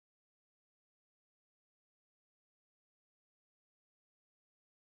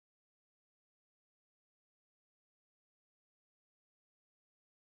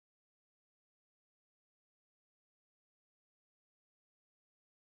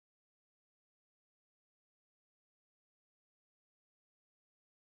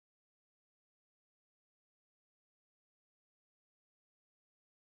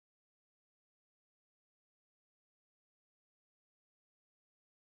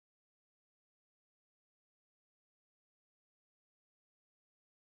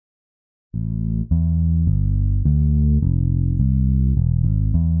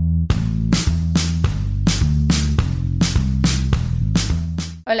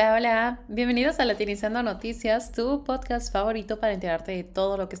Hola, hola, bienvenidos a Latinizando Noticias, tu podcast favorito para enterarte de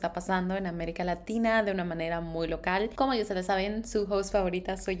todo lo que está pasando en América Latina de una manera muy local. Como ya se lo saben, su host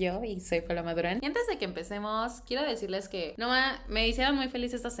favorita soy yo y soy Paloma Durán. Y antes de que empecemos, quiero decirles que me hicieron muy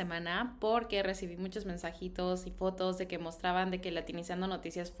feliz esta semana porque recibí muchos mensajitos y fotos de que mostraban de que Latinizando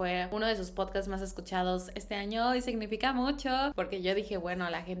Noticias fue uno de sus podcasts más escuchados este año y significa mucho porque yo dije, bueno,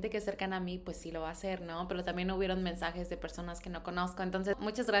 la gente que es cercana a mí pues sí lo va a hacer, ¿no? Pero también hubieron mensajes de personas que no conozco, entonces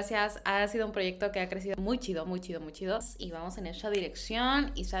muchas gracias, ha sido un proyecto que ha crecido muy chido y vamos en esa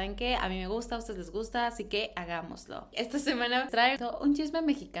dirección y saben que a mí me gusta, a ustedes les gusta, así que hagámoslo. Esta semana traigo un chisme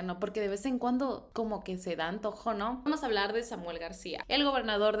mexicano porque de vez en cuando como que se da antojo, ¿no? Vamos a hablar de Samuel García, el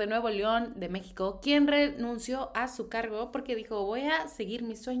gobernador de Nuevo León de México, quien renunció a su cargo porque dijo voy a seguir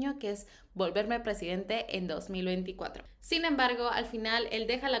mi sueño que es volverme presidente en 2024. Sin embargo, al final él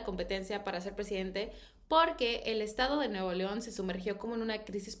deja la competencia para ser presidente porque el estado de Nuevo León se sumergió como en una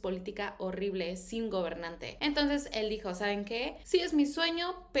crisis política horrible, sin gobernante. Entonces él dijo, ¿saben qué? Sí es mi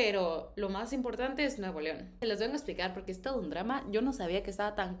sueño, pero lo más importante es Nuevo León. Se los vengo a explicar porque es todo un drama. Yo no sabía que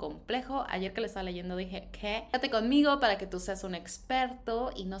estaba tan complejo. Ayer que lo estaba leyendo dije, ¿qué? Quédate conmigo para que tú seas un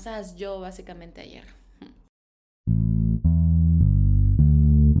experto y no seas yo básicamente ayer.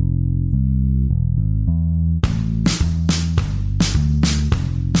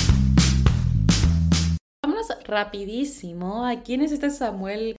 Rapidísimo, ¿quién es este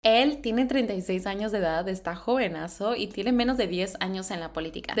Samuel? Él tiene 36 años de edad, está jovenazo y tiene menos de 10 años en la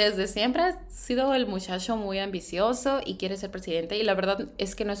política. Desde siempre ha sido el muchacho muy ambicioso y quiere ser presidente y la verdad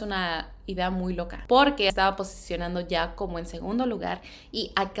es que no es una idea muy loca porque estaba posicionando ya como en segundo lugar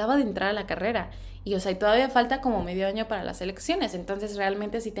y acaba de entrar a la carrera. Y todavía falta como medio año para las elecciones, entonces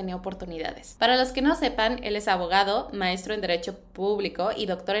realmente sí tenía oportunidades. Para los que no sepan, él es abogado, maestro en Derecho Público y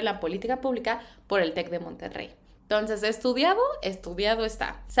doctor en la política pública por el TEC de Monterrey. Entonces, estudiado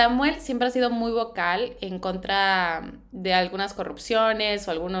está. Samuel siempre ha sido muy vocal en contra de algunas corrupciones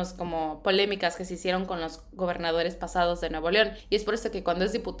o algunas como polémicas que se hicieron con los gobernadores pasados de Nuevo León. Y es por eso que cuando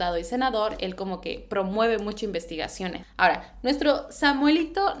es diputado y senador, él como que promueve mucho investigaciones. Ahora, nuestro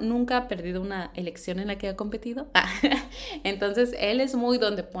Samuelito nunca ha perdido una elección en la que ha competido. Entonces, él es muy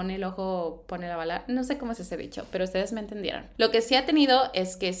donde pone el ojo, pone la bala. No sé cómo es ese dicho, pero ustedes me entendieron. Lo que sí ha tenido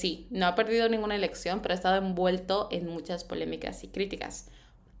es que sí, no ha perdido ninguna elección, pero ha estado envuelto en muchas polémicas y críticas.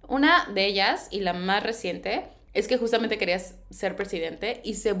 Una de ellas, y la más reciente, es que justamente quería ser presidente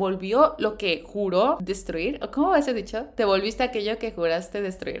y se volvió lo que juró destruir. ¿O cómo va ese dicho? Te volviste aquello que juraste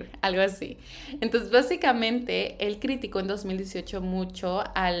destruir. Algo así. Entonces, básicamente, él criticó en 2018 mucho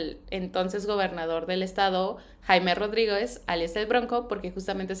al entonces gobernador del estado, Jaime Rodríguez, alias el Bronco, porque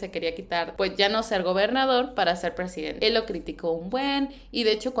justamente se quería quitar, pues ya no ser gobernador para ser presidente. Él lo criticó un buen y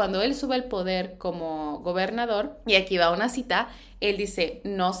de hecho cuando él sube al poder como gobernador, y aquí va una cita, él dice,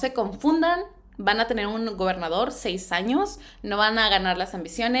 no se confundan, van a tener un gobernador 6 años, no van a ganar las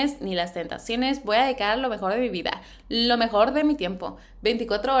ambiciones ni las tentaciones, voy a dedicar lo mejor de mi vida, lo mejor de mi tiempo,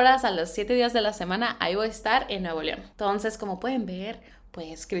 24 horas a los 7 días de la semana, ahí voy a estar en Nuevo León. Entonces, como pueden ver,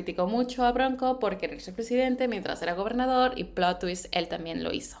 pues criticó mucho a Bronco por querer ser presidente mientras era gobernador y plot twist, él también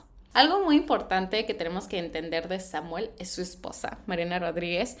lo hizo. Algo muy importante que tenemos que entender de Samuel es su esposa, Mariana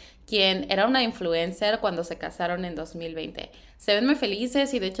Rodríguez, quien era una influencer cuando se casaron en 2020. Se ven muy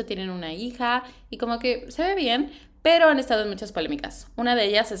felices y de hecho tienen una hija y como que se ve bien, pero han estado en muchas polémicas. Una de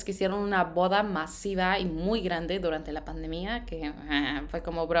ellas es que hicieron una boda masiva y muy grande durante la pandemia, que fue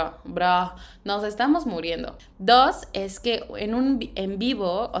como, bro, nos estamos muriendo. 2, es que en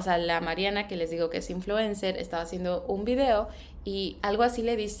vivo, o sea, la Mariana, que les digo que es influencer, estaba haciendo un video y algo así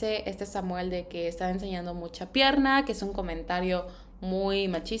le dice Samuel de que está enseñando mucha pierna, que es un comentario muy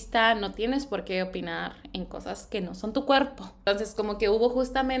machista, no tienes por qué opinar en cosas que no son tu cuerpo. Entonces como que hubo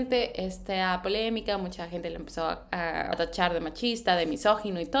justamente esta polémica, mucha gente le empezó a tachar de machista, de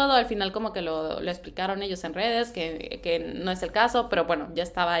misógino y todo, al final como que lo explicaron ellos en redes, que no es el caso, pero bueno, ya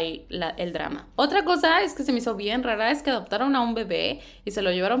estaba ahí el drama. Otra cosa es que se me hizo bien rara, es que adoptaron a un bebé y se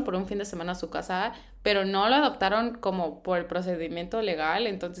lo llevaron por un fin de semana a su casa, pero no lo adoptaron como por el procedimiento legal,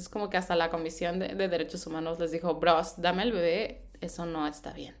 entonces como que hasta la Comisión de Derechos Humanos les dijo, bros, dame el bebé, eso no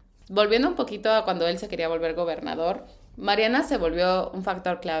está bien. Volviendo un poquito a cuando él se quería volver gobernador, Mariana se volvió un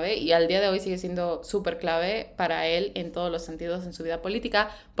factor clave y al día de hoy sigue siendo súper clave para él en todos los sentidos en su vida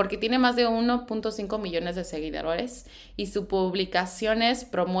política porque tiene más de 1.5 millones de seguidores y sus publicaciones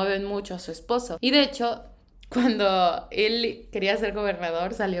promueven mucho a su esposo. Y de hecho, cuando él quería ser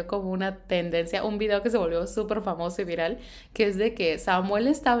gobernador, salió como una tendencia, un video que se volvió súper famoso y viral, que es de que Samuel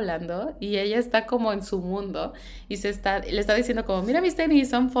está hablando y ella está como en su mundo y le está diciendo como, mira mis tenis,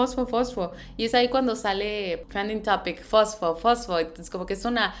 son fosfo, fosfo. Y es ahí cuando sale trending topic, fosfo, fosfo. Entonces como que es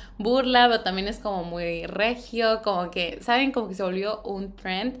una burla, pero también es como muy regio, como que, ¿saben? Como que se volvió un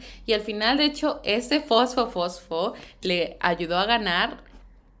trend. Y al final, de hecho, ese fosfo, fosfo le ayudó a ganar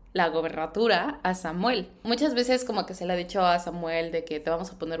la gobernatura a Samuel. Muchas veces como que se le ha dicho a Samuel de que te vamos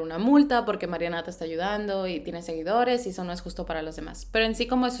a poner una multa porque Mariana te está ayudando y tiene seguidores y eso no es justo para los demás. Pero en sí,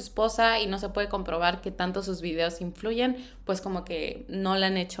 como es su esposa y no se puede comprobar que tanto sus videos influyen, pues como que no le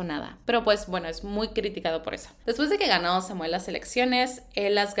han hecho nada. Pero pues bueno, es muy criticado por eso. Después de que ganó Samuel las elecciones,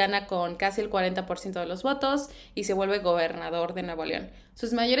 él las gana con casi el 40% de los votos y se vuelve gobernador de Nuevo León.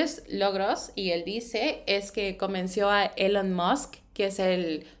 Sus mayores logros, y él dice, es que convenció a Elon Musk, que es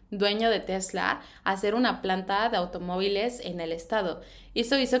el dueño de Tesla, a hacer una planta de automóviles en el estado. Y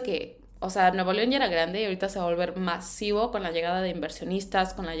eso hizo que, o sea, Nuevo León ya era grande y ahorita se va a volver masivo con la llegada de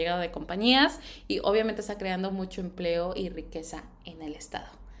inversionistas, con la llegada de compañías y obviamente está creando mucho empleo y riqueza en el estado.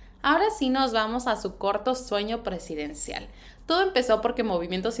 Ahora sí nos vamos a su corto sueño presidencial. Todo empezó porque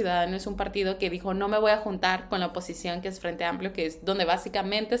Movimiento Ciudadano es un partido que dijo no me voy a juntar con la oposición, que es Frente Amplio, que es donde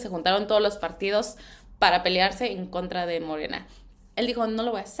básicamente se juntaron todos los partidos para pelearse en contra de Morena. Él dijo, no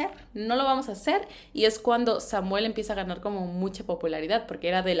lo voy a hacer, no lo vamos a hacer, y es cuando Samuel empieza a ganar como mucha popularidad, porque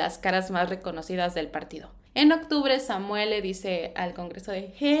era de las caras más reconocidas del partido. En octubre, Samuel le dice al Congreso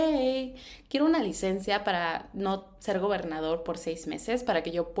de, hey, quiero una licencia para no ser gobernador por 6 meses, para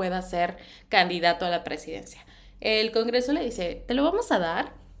que yo pueda ser candidato a la presidencia. El Congreso le dice, te lo vamos a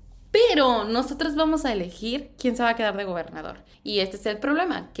dar, pero nosotros vamos a elegir quién se va a quedar de gobernador. Y este es el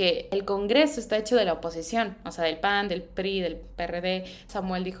problema, que el Congreso está hecho de la oposición, o sea, del PAN, del PRI, del PRD.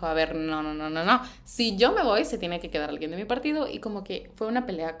 Samuel dijo, a ver, no. Si yo me voy, se tiene que quedar alguien de mi partido, y como que fue una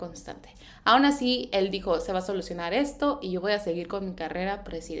pelea constante. Aún así, él dijo, se va a solucionar esto y yo voy a seguir con mi carrera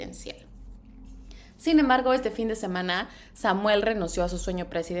presidencial. Sin embargo, este fin de semana, Samuel renunció a su sueño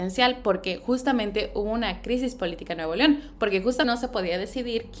presidencial porque justamente hubo una crisis política en Nuevo León, porque justo no se podía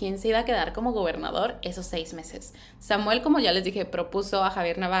decidir quién se iba a quedar como gobernador esos 6 meses. Samuel, como ya les dije, propuso a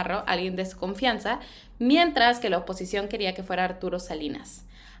Javier Navarro, alguien de su confianza, mientras que la oposición quería que fuera Arturo Salinas.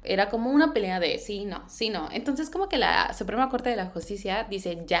 Era como una pelea de sí, no. Entonces como que la Suprema Corte de la Justicia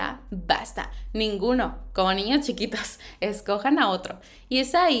dice, ya, basta, ninguno, como niños chiquitos, escojan a otro. Y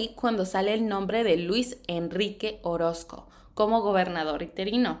es ahí cuando sale el nombre de Luis Enrique Orozco como gobernador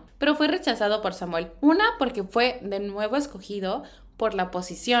interino. Pero fue rechazado por Samuel. Una, porque fue de nuevo escogido por la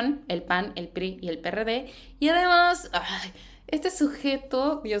oposición, el PAN, el PRI y el PRD. Y además, este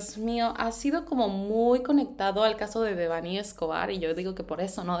sujeto, Dios mío, ha sido como muy conectado al caso de Devani Escobar y yo digo que por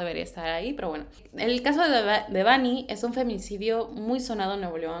eso no debería estar ahí, pero bueno. El caso de Devani es un feminicidio muy sonado en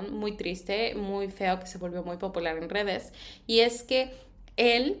Nuevo León, muy triste, muy feo, que se volvió muy popular en redes, y es que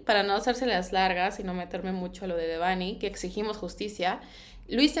él, para no hacerse las largas y no meterme mucho a lo de Devani, que exigimos justicia,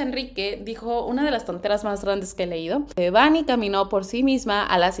 Luis Enrique dijo una de las tonteras más grandes que he leído. Devani caminó por sí misma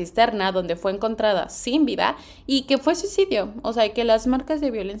a la cisterna donde fue encontrada sin vida y que fue suicidio. O sea, que las marcas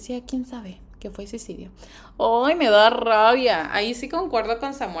de violencia, quién sabe que fue suicidio. ¡Ay, me da rabia! Ahí sí concuerdo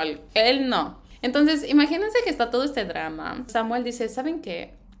con Samuel. Él no. Entonces, imagínense que está todo este drama. Samuel dice, ¿saben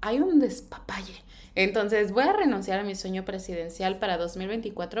qué? Hay un despapalle. Entonces, voy a renunciar a mi sueño presidencial para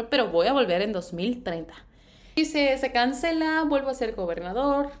 2024, pero voy a volver en 2030. Dice, se cancela, vuelvo a ser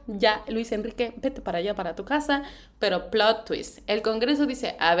gobernador, ya, Luis Enrique, vete para allá, para tu casa, pero plot twist, el Congreso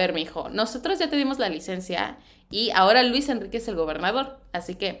dice, a ver, mijo, nosotros ya te dimos la licencia y ahora Luis Enrique es el gobernador,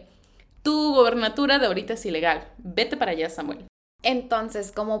 así que tu gobernatura de ahorita es ilegal, vete para allá, Samuel.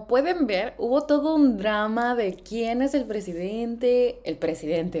 Entonces, como pueden ver, hubo todo un drama de quién es el presidente,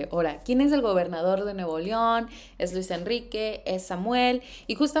 ahora, quién es el gobernador de Nuevo León, es Luis Enrique, es Samuel,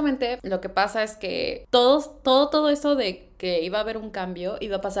 y justamente lo que pasa es que todo eso de que iba a haber un cambio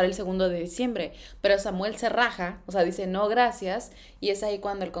iba a pasar el 2 de diciembre, pero Samuel se raja, o sea, dice no gracias, y es ahí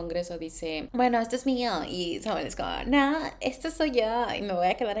cuando el Congreso dice, bueno, este es mío, y Samuel es como, no, este soy yo, y me voy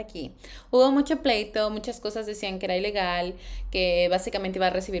a quedar aquí. Hubo mucho pleito, muchas cosas decían que era ilegal, que básicamente iba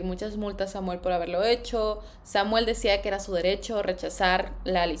a recibir muchas multas Samuel por haberlo hecho. Samuel decía que era su derecho rechazar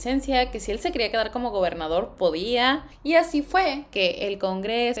la licencia, que si él se quería quedar como gobernador podía, y así fue, que el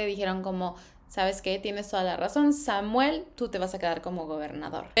Congreso dijeron como, ¿sabes qué? Tienes toda la razón, Samuel, tú te vas a quedar como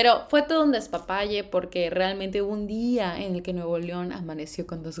gobernador. Pero fue todo un despapalle porque realmente hubo un día en el que Nuevo León amaneció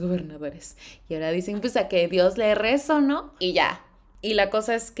con 2 gobernadores. Y ahora dicen, pues a que Dios le rezo, ¿no? Y ya, Y la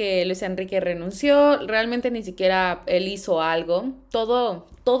cosa es que Luis Enrique renunció, realmente ni siquiera él hizo algo, todo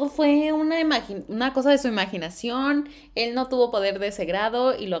fue una cosa de su imaginación, él no tuvo poder de ese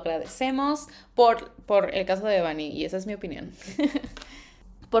grado y lo agradecemos por el caso de Bani, y esa es mi opinión.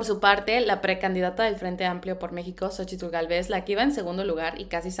 Por su parte, la precandidata del Frente Amplio por México, Xochitl Gálvez, la que iba en segundo lugar y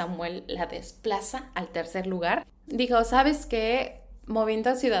casi Samuel la desplaza al tercer lugar, dijo, ¿sabes qué?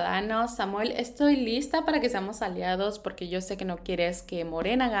 Movimiento Ciudadano, Samuel, estoy lista para que seamos aliados porque yo sé que no quieres que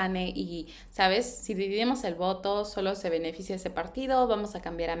Morena gane y, ¿sabes? Si dividimos el voto, solo se beneficia ese partido, vamos a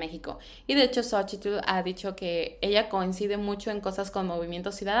cambiar a México. Y de hecho, Xochitl ha dicho que ella coincide mucho en cosas con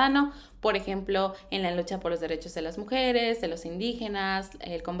Movimiento Ciudadano, por ejemplo, en la lucha por los derechos de las mujeres, de los indígenas,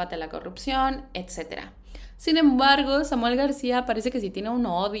 el combate a la corrupción, etc. Sin embargo, Samuel García parece que sí tiene un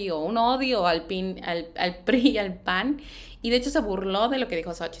odio al PRI y al PAN. Y de hecho se burló de lo que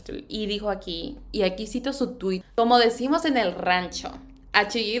dijo Xochitl. Y dijo aquí, y aquí cito su tuit, como decimos en el rancho, a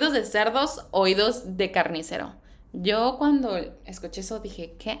chillidos de cerdos, oídos de carnicero. Yo cuando escuché eso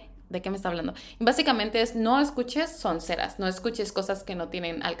dije, ¿qué? ¿De qué me está hablando? Y básicamente es, no escuches sonceras, no escuches cosas que no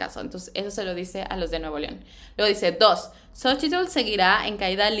tienen al caso. Entonces eso se lo dice a los de Nuevo León. Luego dice, 2, Xochitl seguirá en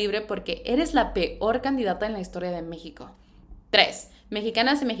caída libre porque eres la peor candidata en la historia de México. 3,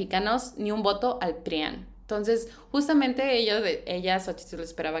 mexicanas y mexicanos, ni un voto al PRIAN. Entonces, justamente ella Xochitl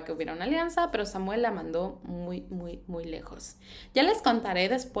esperaba que hubiera una alianza, pero Samuel la mandó muy, muy, muy lejos. Ya les contaré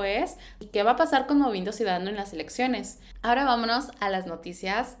después qué va a pasar con Movimiento Ciudadano en las elecciones. Ahora vámonos a las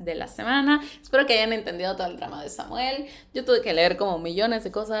noticias de la semana. Espero que hayan entendido todo el drama de Samuel. Yo tuve que leer como millones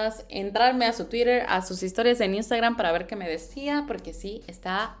de cosas, entrarme a su Twitter, a sus historias en Instagram para ver qué me decía, porque sí,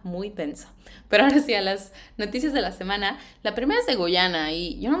 está muy denso. Pero ahora sí, a las noticias de la semana. La primera es de Guyana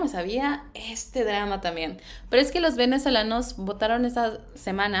y yo no me sabía este drama también. Pero es que los venezolanos votaron esta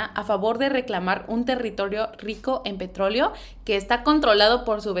semana a favor de reclamar un territorio rico en petróleo que está controlado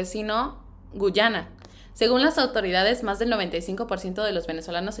por su vecino Guyana. Según las autoridades, más del 95% de los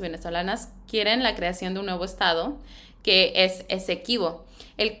venezolanos y venezolanas quieren la creación de un nuevo estado, que es Esequibo,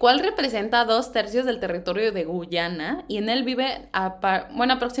 el cual representa 2/3 del territorio de Guyana y en él vive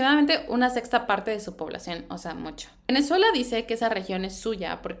aproximadamente 1/6 parte de su población, o sea, mucho. Venezuela dice que esa región es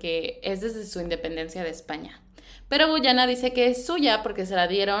suya porque es desde su independencia de España. Pero Guyana dice que es suya porque se la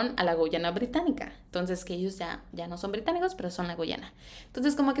dieron a la Guyana británica. Entonces que ellos ya no son británicos, pero son la Guyana.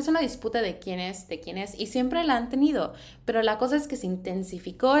 Entonces como que es una disputa de quién es, y siempre la han tenido. Pero la cosa es que se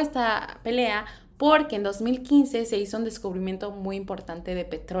intensificó esta pelea porque en 2015 se hizo un descubrimiento muy importante de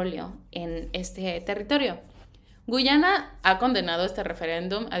petróleo en este territorio. Guyana ha condenado este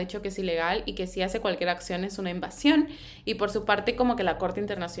referéndum, ha dicho que es ilegal y que si hace cualquier acción es una invasión, y por su parte como que la Corte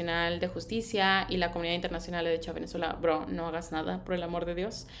Internacional de Justicia y la comunidad internacional le ha dicho a Venezuela, bro, no hagas nada, por el amor de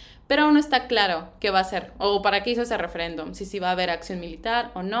Dios, pero aún no está claro qué va a hacer o para qué hizo ese referéndum, si va a haber acción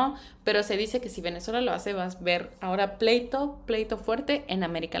militar o no, pero se dice que si Venezuela lo hace va a haber ahora pleito fuerte en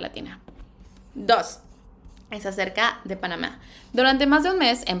América Latina. 2. Es acerca de Panamá. Durante más de un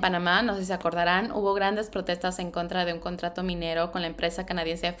mes en Panamá, no sé si se acordarán, hubo grandes protestas en contra de un contrato minero con la empresa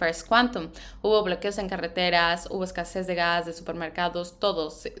canadiense First Quantum. Hubo bloqueos en carreteras, hubo escasez de gas, de supermercados,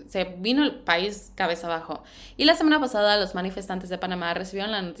 todo. Se vino el país cabeza abajo. Y la semana pasada los manifestantes de Panamá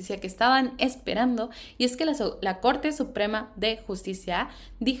recibieron la noticia que estaban esperando, y es que la Corte Suprema de Justicia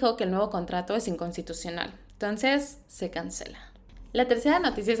dijo que el nuevo contrato es inconstitucional. Entonces, se cancela. La tercera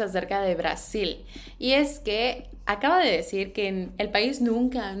noticia es acerca de Brasil, y es que acaba de decir que el país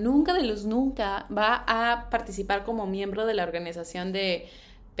nunca va a participar como miembro de la Organización de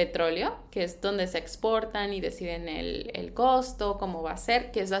Petróleo, que es donde se exportan y deciden el costo, cómo va a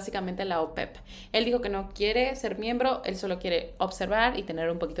ser, que es básicamente la OPEP. Él dijo que no quiere ser miembro, él solo quiere observar y tener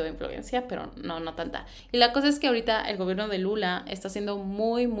un poquito de influencia, pero no tanta. Y la cosa es que ahorita el gobierno de Lula está siendo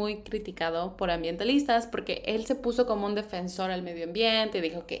muy, muy criticado por ambientalistas porque él se puso como un defensor al medio ambiente y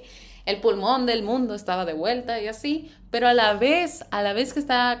dijo que el pulmón del mundo estaba de vuelta y así, pero a la vez que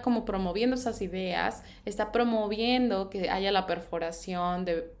está como promoviendo esas ideas, está promoviendo que haya la perforación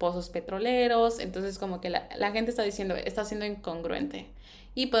de pozos petroleros, entonces como que la gente está diciendo, está siendo incongruente.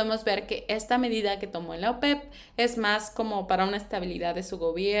 Y podemos ver que esta medida que tomó en la OPEP es más como para una estabilidad de su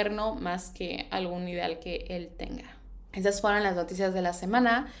gobierno, más que algún ideal que él tenga. Esas fueron las noticias de la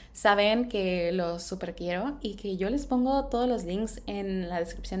semana. Saben que los super quiero y que yo les pongo todos los links en la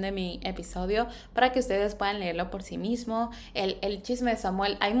descripción de mi episodio para que ustedes puedan leerlo por sí mismo. El chisme de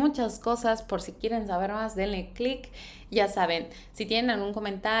Samuel, hay muchas cosas, por si quieren saber más, denle click. Ya saben, si tienen algún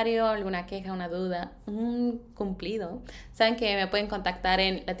comentario, alguna queja, una duda, un cumplido, saben que me pueden contactar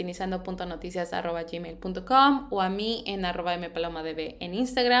en latinizando.noticias@gmail.com o a mí en @mpalomadb en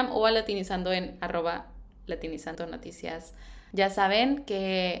Instagram o a latinizando en @latinizando noticias Ya saben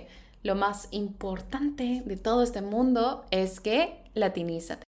que lo más importante de todo este mundo es que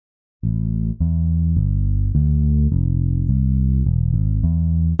latinízate.